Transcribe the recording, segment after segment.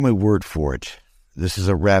My word for it. This is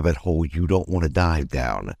a rabbit hole you don't want to dive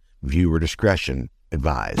down. Viewer discretion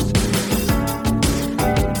advised.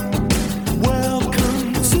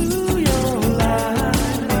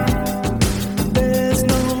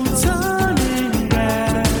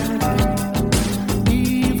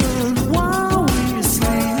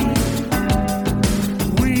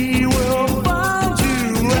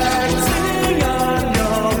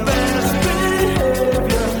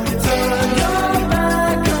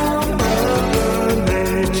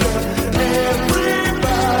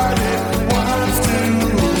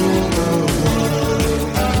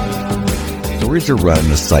 Stories are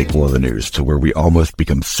running a cycle in the news to where we almost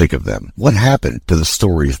become sick of them. What happened to the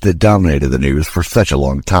stories that dominated the news for such a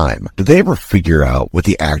long time? Did they ever figure out what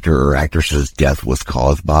the actor or actress's death was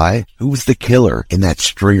caused by? Who was the killer in that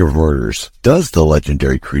string of murders? Does the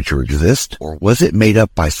legendary creature exist? Or was it made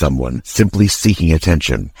up by someone simply seeking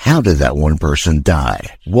attention? How did that one person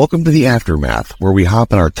die? Welcome to the Aftermath, where we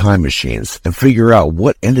hop in our time machines and figure out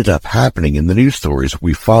what ended up happening in the news stories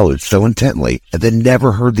we followed so intently and then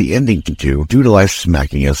never heard the ending to due to life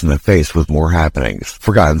smacking us in the face with more happenings.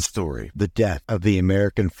 Forgotten story. The death of the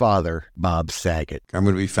American father, Bob Saget. I'm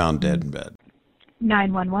going to be found dead in bed.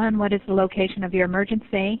 911, what is the location of your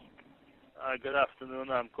emergency? Good afternoon.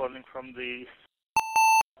 I'm calling from the...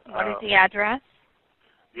 What is the address?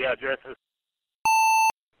 The address is...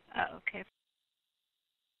 Oh, okay.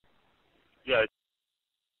 Yeah.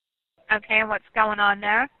 Okay, and what's going on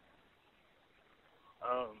there?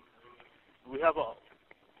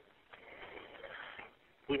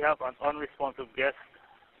 We have an unresponsive guest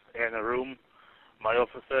in a room. My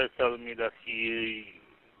officer is telling me that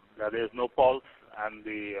there's no pulse and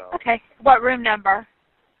the... Okay, what room number?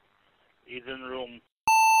 He's in room...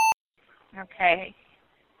 Okay.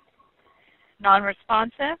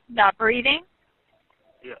 Non-responsive, not breathing?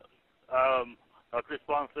 Yeah. Not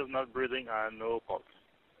responsive, not breathing, and no pulse.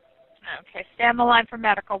 Okay, stay on the line for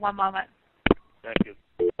medical. One moment. Thank you.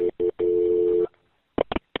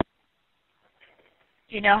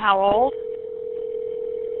 Do you know how old?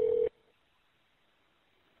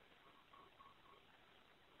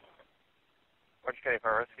 Orange County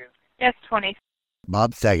Fire Rescue? Yes, 20.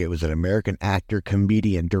 Bob Saget was an American actor,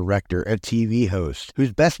 comedian, director, and TV host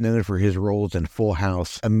who's best known for his roles in Full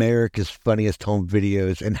House, America's Funniest Home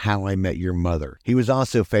Videos, and How I Met Your Mother. He was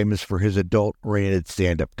also famous for his adult-oriented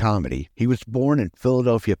stand-up comedy. He was born in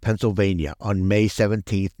Philadelphia, Pennsylvania on May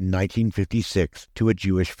 17, 1956, to a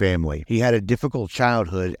Jewish family. He had a difficult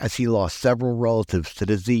childhood as he lost several relatives to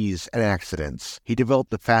disease and accidents. He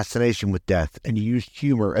developed a fascination with death and used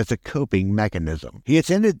humor as a coping mechanism. He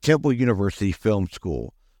attended Temple University Film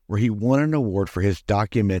School, where he won an award for his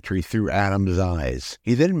documentary Through Adam's Eyes.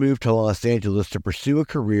 He then moved to Los Angeles to pursue a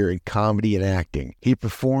career in comedy and acting. He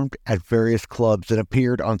performed at various clubs and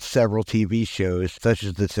appeared on several TV shows such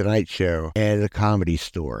as The Tonight Show and The Comedy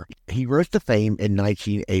Store. He rose to fame in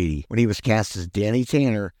 1980 when he was cast as Danny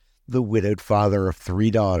Tanner, the widowed father of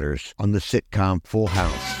 3 daughters, on the sitcom Full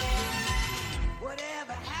House.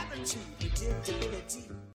 Whatever happened to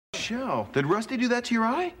predictability? Shell, did Rusty do that to your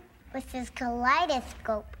eye? With his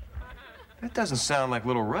kaleidoscope. That doesn't sound like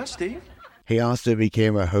little Rusty. He also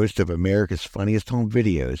became a host of America's Funniest Home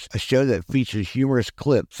Videos, a show that features humorous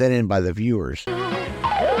clips sent in by the viewers. Tonight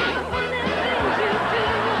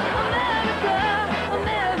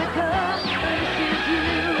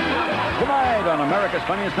on America's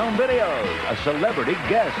Funniest Home Videos, a celebrity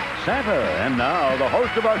guest, Santa, and now the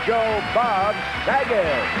host of our show, Bob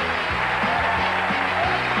Saget.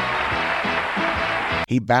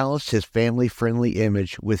 He balanced his family-friendly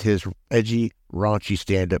image with his edgy, raunchy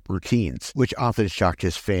stand-up routines, which often shocked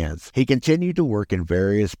his fans. He continued to work in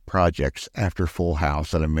various projects after Full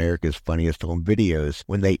House on America's Funniest Home Videos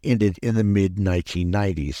when they ended in the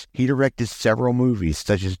mid-1990s. He directed several movies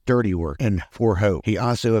such as Dirty Work and For Hope. He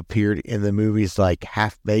also appeared in the movies like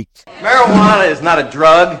Half-Baked. Marijuana is not a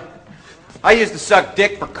drug. I used to suck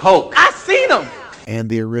dick for coke. I seen them. And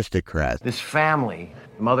The Aristocrat. This family,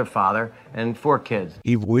 mother, father, and 4 kids.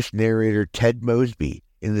 He voiced narrator Ted Mosby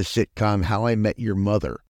in the sitcom How I Met Your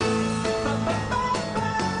Mother.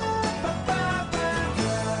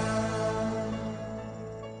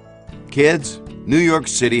 Kids, New York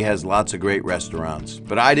City has lots of great restaurants,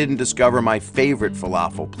 but I didn't discover my favorite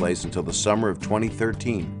falafel place until the summer of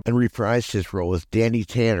 2013. And reprised his role as Danny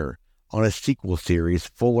Tanner on a sequel series,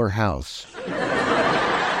 Fuller House.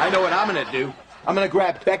 I know what I'm gonna do. I'm gonna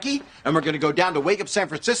grab Becky, and we're gonna go down to Wake Up San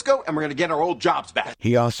Francisco, and we're gonna get our old jobs back.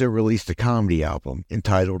 He also released a comedy album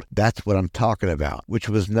entitled That's What I'm Talking About, which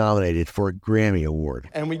was nominated for a Grammy Award.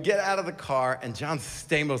 And we get out of the car, and John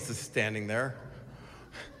Stamos is standing there.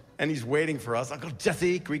 and he's waiting for us. Uncle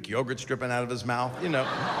Jesse, Greek yogurt's dripping out of his mouth, you know.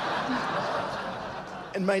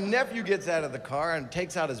 And my nephew gets out of the car and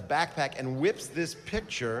takes out his backpack and whips this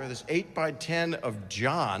picture, this 8x10 of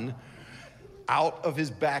John, out of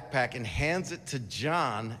his backpack and hands it to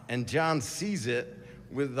John, and John sees it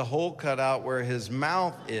with the hole cut out where his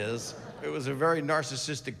mouth is. It was a very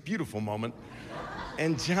narcissistic, beautiful moment.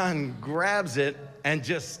 And John grabs it and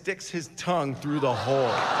just sticks his tongue through the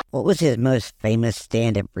hole. What was his most famous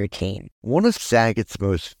stand-up routine? One of Saget's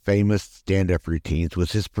most famous stand-up routines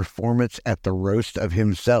was his performance at the Roast of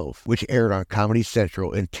Himself, which aired on Comedy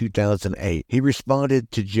Central in 2008. He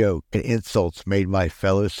responded to jokes and insults made by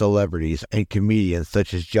fellow celebrities and comedians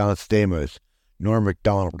such as John Stamos, Norm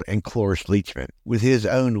Macdonald, and Cloris Leachman, with his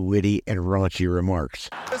own witty and raunchy remarks.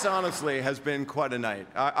 This honestly has been quite a night.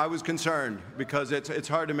 I was concerned because it's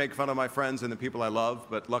hard to make fun of my friends and the people I love,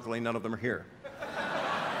 but luckily none of them are here.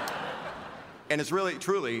 And it's really,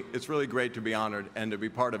 truly, it's really great to be honored and to be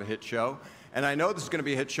part of a hit show. And I know this is going to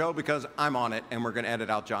be a hit show because I'm on it and we're going to edit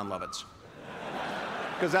out John Lovitz.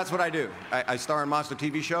 Because that's what I do. I star in monster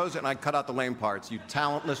TV shows and I cut out the lame parts, you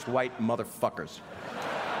talentless white motherfuckers.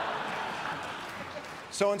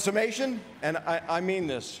 So in summation, and I mean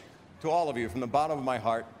this to all of you from the bottom of my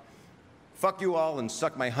heart, fuck you all and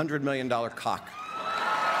suck my $100 million cock.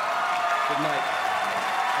 Good night,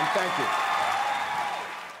 and thank you.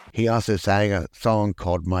 He also sang a song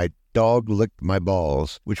called My Dog Licked My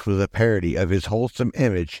Balls, which was a parody of his wholesome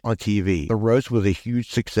image on TV. The roast was a huge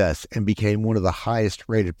success and became one of the highest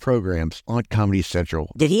rated programs on Comedy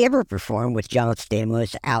Central. Did he ever perform with John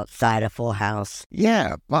Stamos outside of Full House?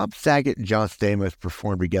 Yeah, Bob Saget and John Stamos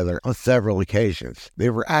performed together on several occasions. They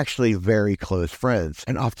were actually very close friends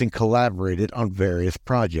and often collaborated on various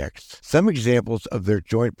projects. Some examples of their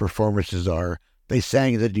joint performances are: they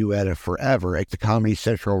sang the duet of Forever at the Comedy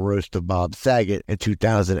Central Roast of Bob Saget in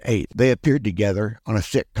 2008. They appeared together on a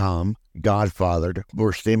sitcom, Godfathered,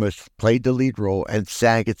 where Stamos played the lead role and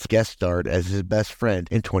Saget guest starred as his best friend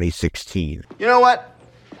in 2016. You know what?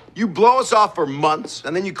 You blow us off for months,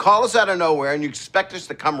 and then you call us out of nowhere, and you expect us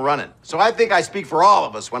to come running. So I think I speak for all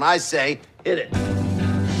of us when I say, hit it.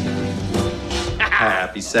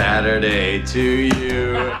 Happy Saturday to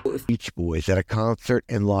you. Beach Boys at a concert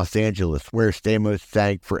in Los Angeles where Stamos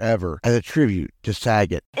sang Forever as a tribute to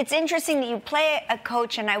Saget. It's interesting that you play a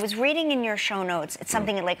coach, and I was reading in your show notes, it's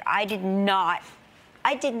something like I did not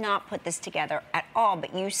put this together at all,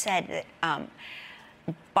 but you said that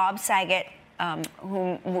Bob Saget,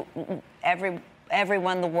 whom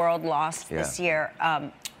everyone the world lost this year,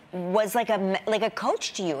 was like a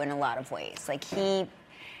coach to you in a lot of ways. Like he.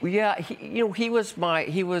 Yeah, he was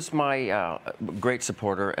my great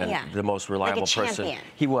supporter and the most reliable person.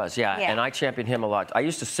 He was, and I championed him a lot. I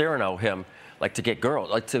used to Cyrano him, like to get girls.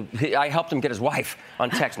 I helped him get his wife on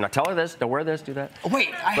text. Now tell her this, don't wear this, do that. Oh, wait,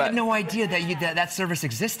 I had no idea that service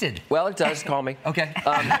existed. Well, it does. Call me. Okay.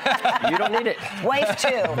 You don't need it. Wife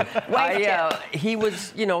too. He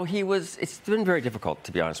was. It's been very difficult,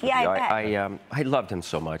 to be honest with you. I loved him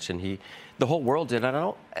so much, and the whole world did. I don't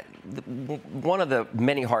know. One of the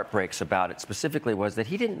many heartbreaks about it specifically was that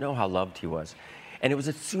he didn't know how loved he was. And it was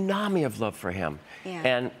a tsunami of love for him. Yeah.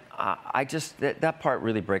 And I just, that part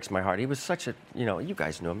really breaks my heart. He was such a, you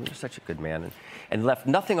guys know him, he was such a good man and left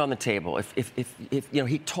nothing on the table. If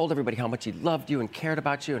he told everybody how much he loved you and cared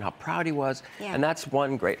about you and how proud he was. Yeah. And that's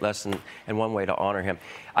one great lesson and one way to honor him.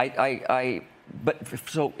 But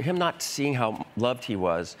so him not seeing how loved he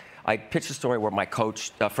was, I pitched a story where my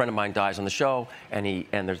coach, a friend of mine, dies on the show, and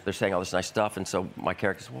they're saying all this nice stuff, and so my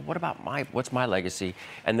character said, well, what's my legacy?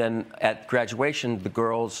 And then at graduation, the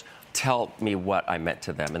girls tell me what I meant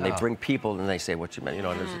to them, and they bring people and they say what you meant,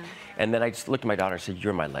 and then I just looked at my daughter and said,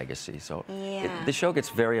 you're my legacy. So the show gets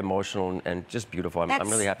very emotional and just beautiful. I'm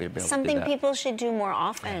really happy to be able to do that. Something people should do more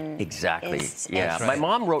often. Exactly. Right. My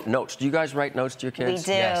mom wrote notes. Do you guys write notes to your kids?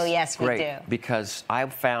 We do. Yes, we do. Great, because I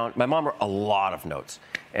found my mom wrote a lot of notes,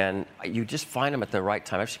 and you just find them at the right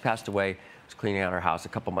time. After she passed away, I was cleaning out her house a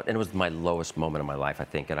couple months, and it was my lowest moment of my life, I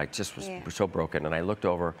think, and I just was so broken. And I looked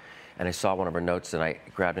over, and I saw one of her notes, and I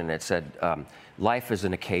grabbed it, and it said, life is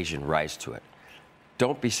an occasion, rise to it.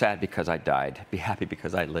 Don't be sad because I died. Be happy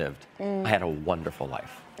because I lived. I had a wonderful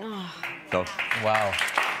life. Oh. So, wow.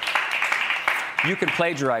 You can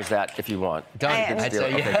plagiarize that if you want. Done.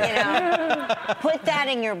 Put that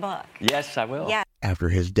in your book. Yes, I will. Yeah. after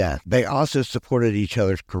his death. They also supported each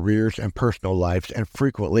other's careers and personal lives and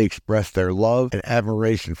frequently expressed their love and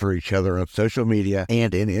admiration for each other on social media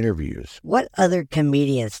and in interviews. What other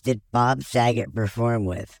comedians did Bob Saget perform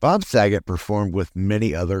with? Bob Saget performed with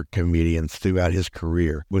many other comedians throughout his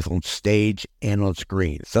career, both on stage and on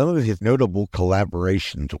screen. Some of his notable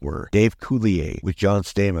collaborations were Dave Coulier with John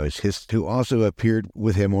Stamos, who also appeared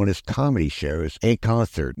with him on his comedy shows and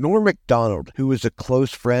concert. Norm Macdonald, who was a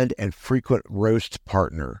close friend and frequent roast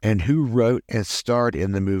partner, and who wrote and starred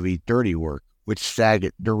in the movie Dirty Work, which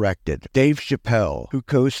Saget directed. Dave Chappelle, who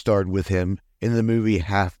co-starred with him in the movie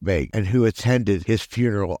Half Baked, and who attended his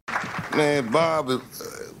funeral. Man, Bob,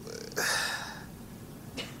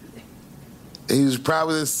 he was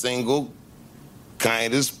probably the single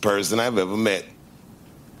kindest person I've ever met.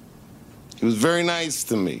 He was very nice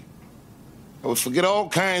to me. I would forget all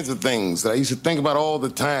kinds of things that I used to think about all the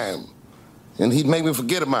time, and he'd make me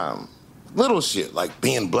forget about them. Little shit, like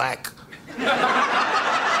being black.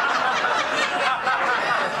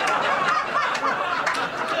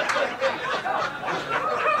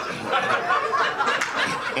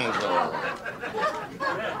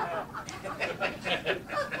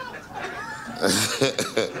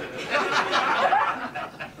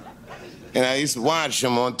 And I used to watch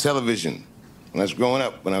him on television when I was growing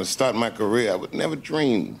up. When I was starting my career, I would never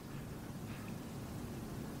dream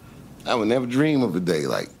of a day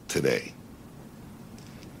like today.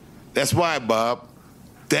 That's why, Bob.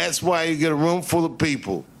 That's why you get a room full of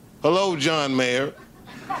people. Hello, John Mayer.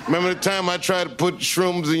 Remember the time I tried to put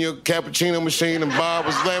shrooms in your cappuccino machine and Bob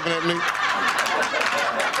was laughing at me?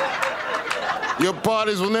 Your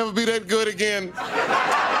parties will never be that good again.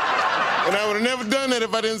 And I would have never done that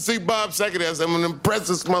if I didn't see Bob Saget. I said, I'm gonna impress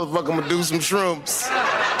this motherfucker, I'm gonna do some shrooms.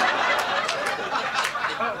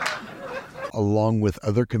 Along with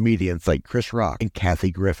other comedians like Chris Rock and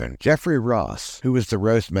Kathy Griffin. Jeffrey Ross, who was the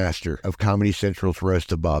roast master of Comedy Central's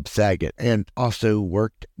roast of Bob Saget, and also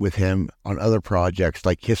worked with him on other projects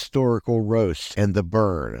like Historical Roasts and The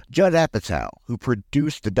Burn. Judd Apatow, who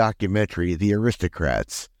produced the documentary The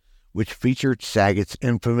Aristocrats, which featured Saget's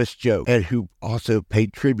infamous joke, and who also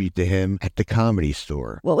paid tribute to him at the Comedy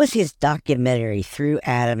Store. What was his documentary Through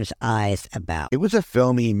Adam's Eyes about? It was a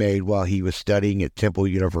film he made while he was studying at Temple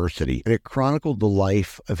University, and it chronicled the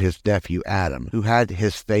life of his nephew Adam, who had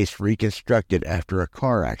his face reconstructed after a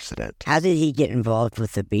car accident. How did he get involved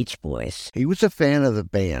with the Beach Boys? He was a fan of the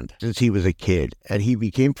band since he was a kid, and he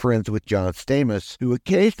became friends with John Stamos, who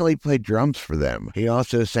occasionally played drums for them. He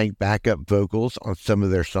also sang backup vocals on some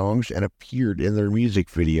of their songs and appeared in their music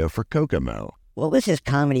video for Kokomo. What was his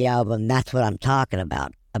comedy album, That's What I'm Talking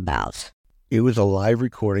About? It was a live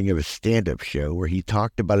recording of a stand-up show where he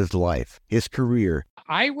talked about his life, his career.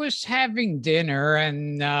 I was having dinner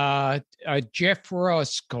and Jeff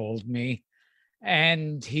Ross called me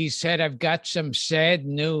and he said, I've got some sad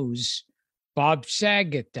news. Bob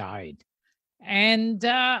Saget died. And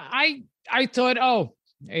I thought, oh,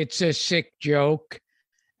 it's a sick joke.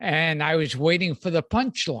 And I was waiting for the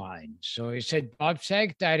punchline. So he said, Bob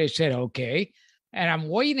Saget died. I said, okay. And I'm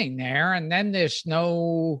waiting there, and then there's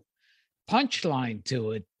no punchline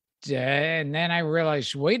to it. And then I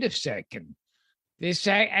realized, wait a second.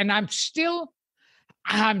 And I'm still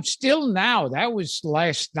now, that was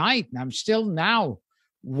last night, and I'm still now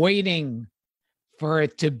waiting for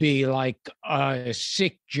it to be like a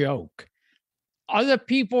sick joke. Other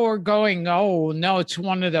people are going, oh, no, it's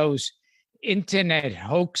one of those internet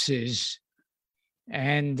hoaxes.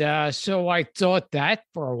 And so I thought that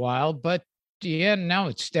for a while, but yeah, no,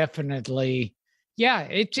 it's definitely, yeah,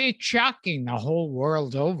 it's shocking the whole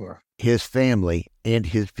world over. His family and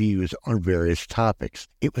his views on various topics.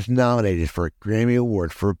 It was nominated for a Grammy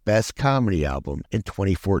Award for Best Comedy Album in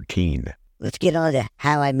 2014. Let's get on to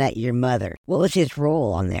How I Met Your Mother. What was his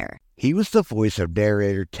role on there? He was the voice of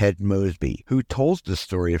narrator Ted Mosby, who told the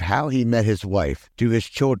story of how he met his wife to his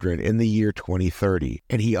children in the year 2030,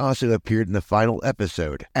 and he also appeared in the final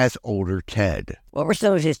episode as older Ted. What were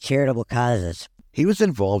some of his charitable causes? He was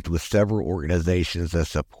involved with several organizations that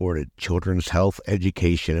supported children's health,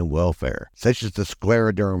 education, and welfare, such as the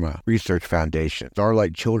Scleroderma Research Foundation,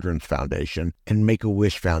 Starlight Children's Foundation, and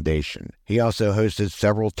Make-A-Wish Foundation. He also hosted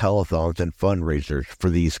several telethons and fundraisers for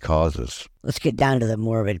these causes. Let's get down to the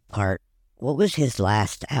morbid part. What was his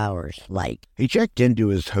last hours like? He checked into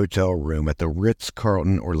his hotel room at the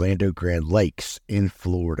Ritz-Carlton Orlando Grand Lakes in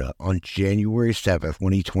Florida on January 7th,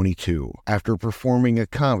 2022, after performing a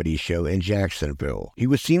comedy show in Jacksonville. He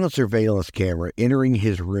was seen on surveillance camera entering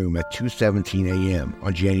his room at 2:17 a.m.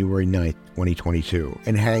 on January 9th, 2022,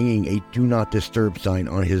 and hanging a Do Not Disturb sign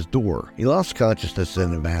on his door. He lost consciousness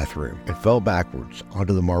in the bathroom and fell backwards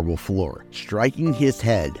onto the marble floor, striking his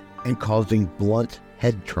head and causing blunt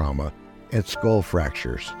head trauma and skull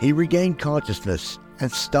fractures. He regained consciousness and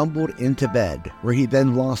stumbled into bed, where he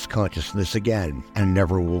then lost consciousness again and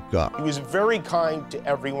never woke up. He was very kind to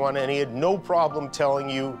everyone, and he had no problem telling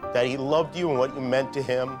you that he loved you and what you meant to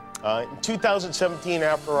him. In 2017,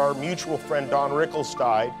 after our mutual friend Don Rickles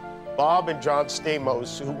died, Bob and John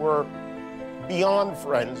Stamos, who were beyond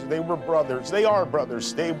friends, they were brothers. They are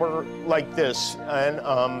brothers. They were like this,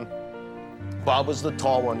 and Bob was the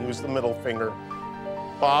tall one. He was the middle finger.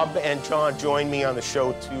 Bob and John joined me on the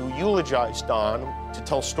show to eulogize Don, to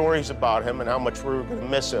tell stories about him and how much we were going to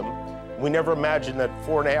miss him. We never imagined that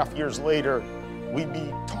 4.5 years later, we'd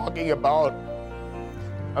be talking about,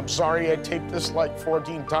 I'm sorry I taped this like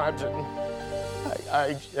 14 times, and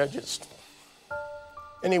I just...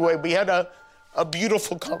 Anyway, we had a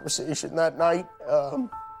beautiful conversation that night.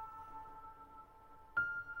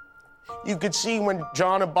 You could see when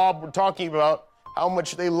John and Bob were talking about how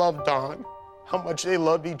much they loved Don, how much they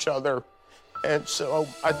loved each other. And so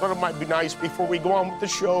I thought it might be nice before we go on with the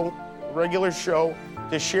show, the regular show,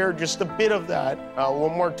 to share just a bit of that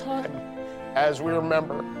one more time as we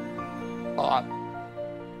remember Bob.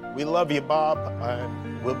 We love you, Bob,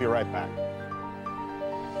 and we'll be right back.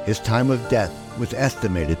 His time of death was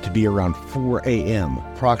estimated to be around 4 a.m.,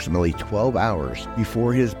 approximately 12 hours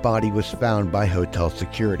before his body was found by hotel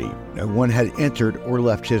security. No one had entered or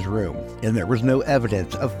left his room, and there was no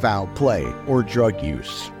evidence of foul play or drug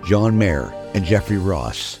use. John Mayer and Jeffrey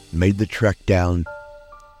Ross made the trek down,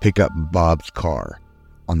 pick up Bob's car.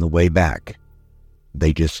 On the way back,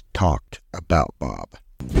 they just talked about Bob.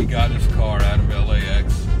 He got his car out of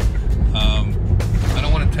LAX. I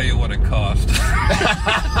don't want to tell you what it cost.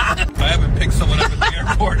 I haven't picked someone up at the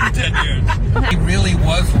airport in 10 years. He really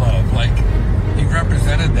was love. Like, he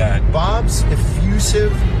represented that. Bob's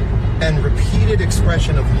effusive and repeated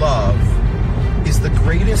expression of love is the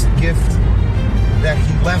greatest gift that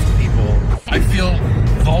he left people. I feel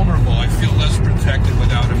vulnerable. I feel less protected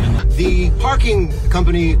without him in the parking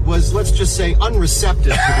company was, let's just say, unreceptive to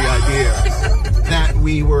the idea that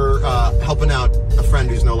we were helping out a friend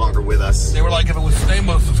who's no longer with us. They were like, if it was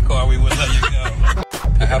Stamos' car, we would let you go.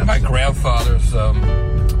 I have my grandfather's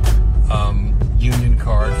union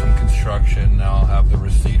card from construction. Now I'll have the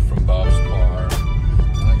receipt from Bob's car.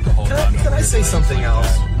 Can I say something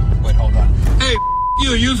else? Wait, hold on. Hey,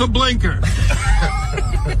 you use a blinker.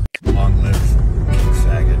 Long live King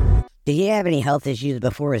Saget. Did he have any health issues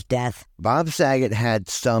before his death? Bob Saget had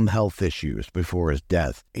some health issues before his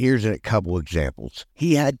death. Here's a couple examples.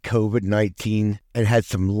 He had COVID-19 and had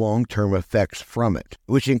some long-term effects from it,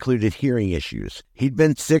 which included hearing issues. He'd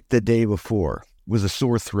been sick the day before with a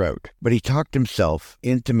sore throat, but he talked himself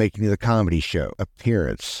into making the comedy show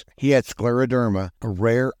appearance. He had scleroderma, a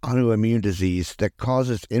rare autoimmune disease that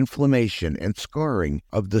causes inflammation and scarring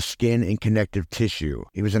of the skin and connective tissue.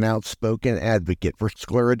 He was an outspoken advocate for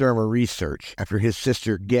scleroderma research after his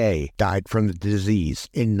sister Gay died from the disease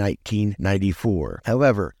in 1994.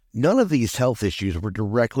 However, none of these health issues were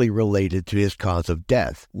directly related to his cause of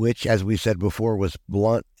death, which, as we said before, was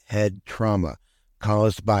blunt head trauma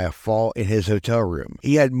caused by a fall in his hotel room.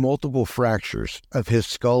 He had multiple fractures of his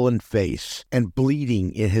skull and face and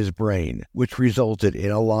bleeding in his brain, which resulted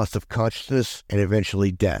in a loss of consciousness and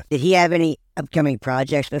eventually death. Did he have any upcoming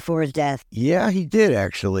projects before his death? Yeah, he did,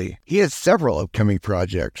 actually. He has several upcoming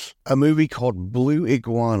projects. A movie called Blue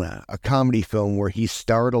Iguana, a comedy film where he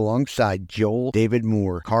starred alongside Joel David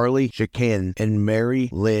Moore, Carly Chaikin, and Mary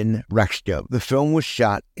Lynn Rexkov. The film was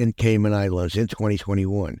shot in Cayman Islands in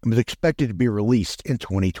 2021 and was expected to be released in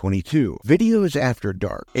 2022. Videos After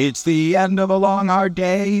Dark. It's the end of a long, hard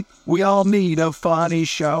day. We all need a funny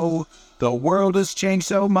show. The world has changed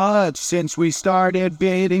so much since we started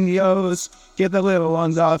videos. Get the little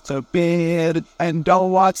ones off the bed and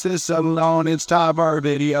don't watch this alone. It's time for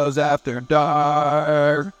Videos After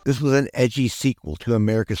Dark. This was an edgy sequel to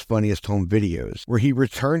America's Funniest Home Videos, where he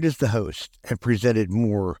returned as the host and presented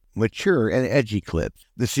more mature and edgy clips.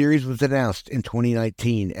 The series was announced in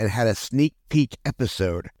 2019 and had a sneak peak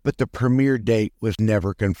episode, but the premiere date was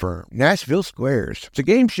never confirmed. Nashville Squares. It's a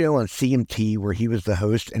game show on CMT where he was the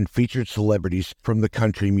host and featured celebrities from the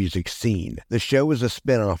country music scene. The show was a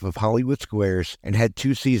spinoff of Hollywood Squares and had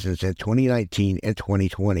 2 seasons in 2019 and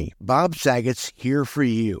 2020. Bob Saget's Here For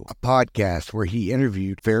You, a podcast where he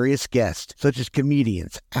interviewed various guests such as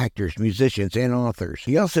comedians, actors, musicians, and authors.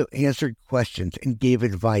 He also answered questions and gave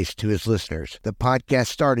advice to his listeners. The podcast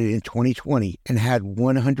started in 2020 and had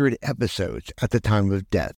 100 episodes at the time of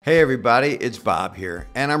death. Hey everybody, it's Bob here,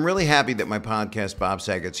 and I'm really happy that my podcast, Bob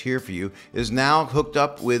Saget's Here For You, is now hooked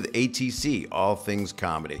up with ATC, All Things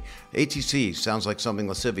Comedy. ATC sounds like something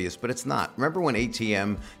lascivious, but it's not. Remember when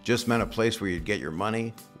ATM just meant a place where you'd get your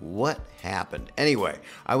money? What happened? Anyway,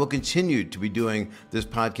 I will continue to be doing this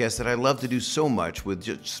podcast that I love to do so much with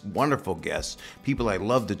just wonderful guests, people I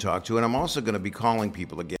love to talk to, and I'm also going to be calling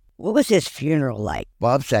people again. What was his funeral like?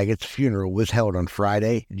 Bob Saget's funeral was held on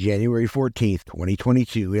Friday, January 14th,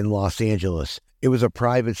 2022 in Los Angeles. It was a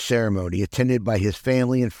private ceremony attended by his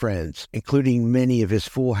family and friends, including many of his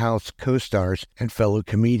Full House co-stars and fellow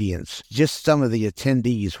comedians. Just some of the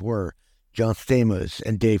attendees were John Stamos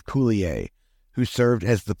and Dave Coulier, who served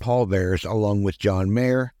as the pallbearers along with John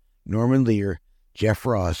Mayer, Norman Lear, Jeff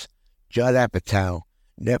Ross, Judd Apatow,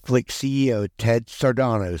 Netflix CEO Ted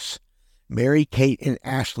Sarandos, Mary-Kate and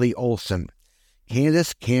Ashley Olsen,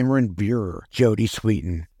 Candace Cameron Bure, Jodie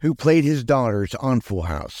Sweetin, who played his daughters on Full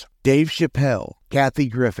House, Dave Chappelle, Kathy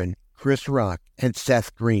Griffin, Chris Rock, and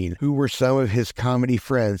Seth Green, who were some of his comedy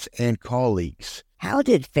friends and colleagues. How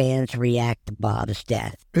did fans react to Bob's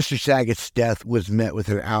death? Mr. Saget's death was met with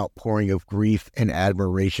an outpouring of grief and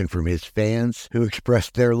admiration from his fans, who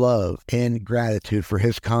expressed their love and gratitude for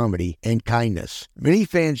his comedy and kindness. Many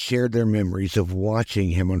fans shared their memories of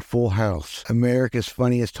watching him on Full House, America's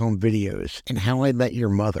Funniest Home Videos, and How I Met Your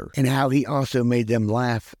Mother, and how he also made them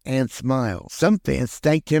laugh and smile. Some fans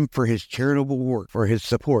thanked him for his charitable work, for his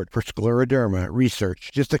support for scleroderma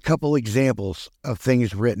research. Just a couple examples of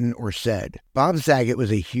things written or said. Bob Saget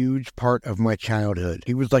was a huge part of my childhood.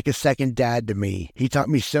 He was like a second dad to me. He taught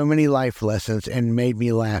me so many life lessons and made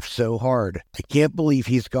me laugh so hard. I can't believe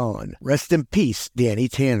he's gone. Rest in peace, Danny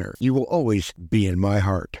Tanner. You will always be in my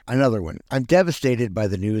heart. Another one. I'm devastated by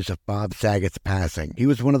the news of Bob Saget's passing. He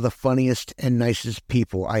was one of the funniest and nicest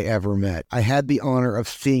people I ever met. I had the honor of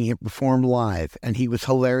seeing him perform live, and he was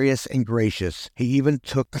hilarious and gracious. He even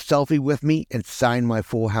took a selfie with me and signed my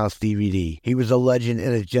Full House DVD. He was a legend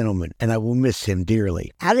and a gentleman, and I will miss him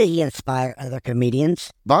dearly. How did he inspire other comedians?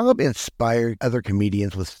 Bob inspired other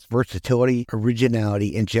comedians with versatility,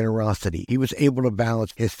 originality, and generosity. He was able to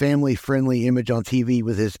balance his family-friendly image on TV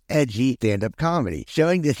with his edgy stand-up comedy,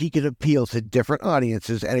 showing that he could appeal to different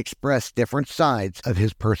audiences and express different sides of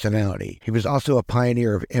his personality. He was also a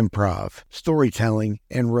pioneer of improv, storytelling,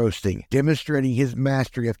 and roasting, demonstrating his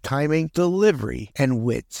mastery of timing, delivery, and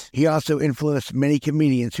wit. He also influenced many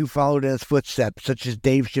comedians who followed in his footsteps, such as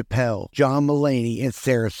Dave Chappelle, John Mulaney, and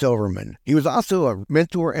Sarah Silverman. He was also a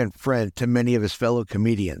mentor and friend to many of his fellow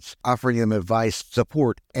comedians, offering them advice,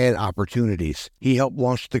 support, and opportunities. He helped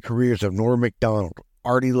launch the careers of Norm Macdonald,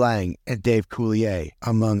 Artie Lang, and Dave Coulier,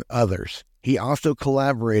 among others. He also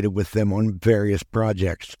collaborated with them on various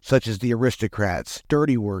projects, such as The Aristocrats,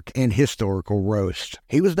 Dirty Work, and Historical Roast.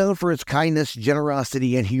 He was known for his kindness,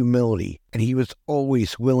 generosity, and humility, and he was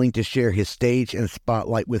always willing to share his stage and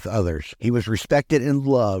spotlight with others. He was respected and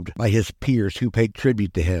loved by his peers who paid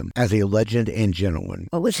tribute to him as a legend and gentleman.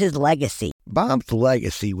 What was his legacy? Bob's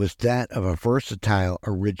legacy was that of a versatile,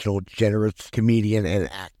 original, generous comedian and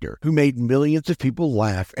actor who made millions of people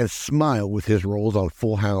laugh and smile with his roles on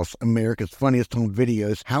Full House, America's Funniest Home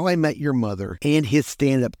Videos, How I Met Your Mother, and his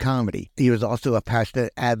stand-up comedy. He was also a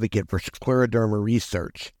passionate advocate for scleroderma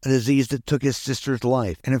research, a disease that took his sister's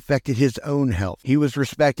life and affected his own health. He was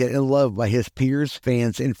respected and loved by his peers,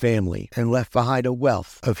 fans, and family, and left behind a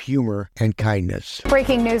wealth of humor and kindness.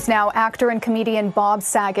 Breaking news now, actor and comedian Bob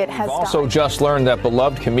Saget has also just learned that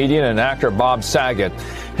beloved comedian and actor Bob Saget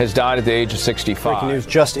has died at the age of 65. Breaking news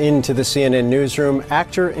just into the CNN newsroom.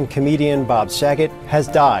 Actor and comedian Bob Saget has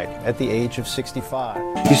died at the age of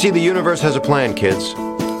 65. You see, the universe has a plan, kids,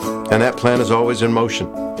 and that plan is always in motion.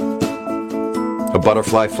 A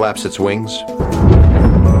butterfly flaps its wings,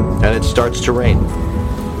 and it starts to rain.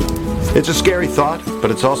 It's a scary thought,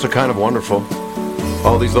 but it's also kind of wonderful.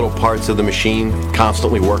 All these little parts of the machine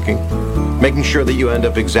constantly working, making sure that you end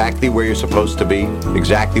up exactly where you're supposed to be,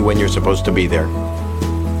 exactly when you're supposed to be there.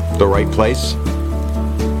 The right place,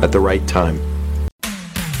 at the right time.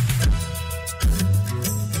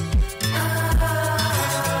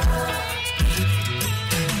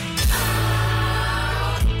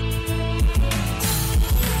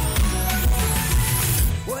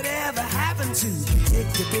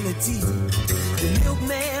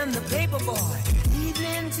 and the paperboy.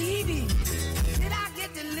 Evening TV. Did I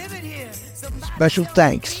get delivered here? Special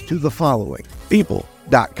thanks to the following: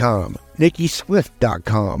 People.com,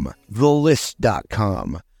 NikkiSwift.com,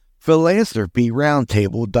 TheList.com,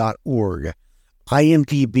 PhilanthropyRoundtable.org,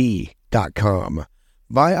 IMDb.com,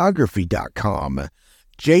 Biography.com,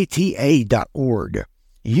 JTA.org,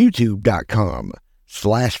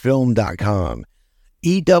 YouTube.com/film.com,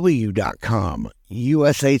 EW.com,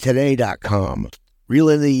 USAToday.com,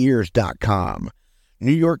 ReelInTheYears.com,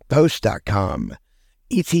 NewYorkPost.com,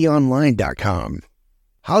 ETOnline.com,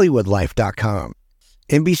 HollywoodLife.com,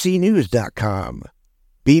 NBCNews.com,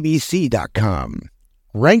 BBC.com,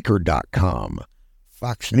 Ranker.com,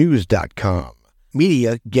 FoxNews.com,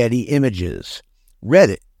 Media Getty Images,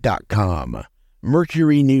 Reddit.com,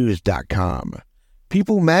 MercuryNews.com,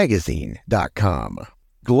 PeopleMagazine.com,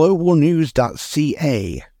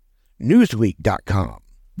 GlobalNews.ca, Newsweek.com,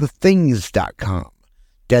 TheThings.com,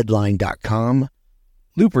 Deadline.com,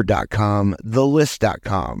 Looper.com,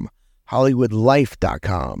 TheList.com,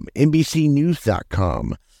 HollywoodLife.com,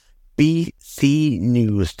 NBCNews.com,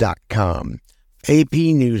 BCNews.com,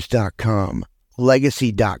 APNews.com,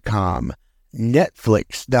 Legacy.com,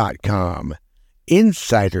 Netflix.com,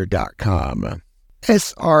 Insider.com,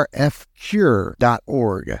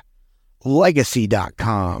 SRFcure.org,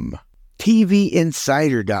 Legacy.com,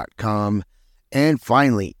 TVInsider.com, and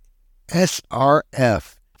finally,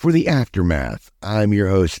 SRF. For the Aftermath, I'm your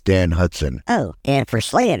host, Dan Hudson. Oh, and for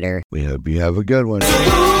Slander, we hope you have a good one.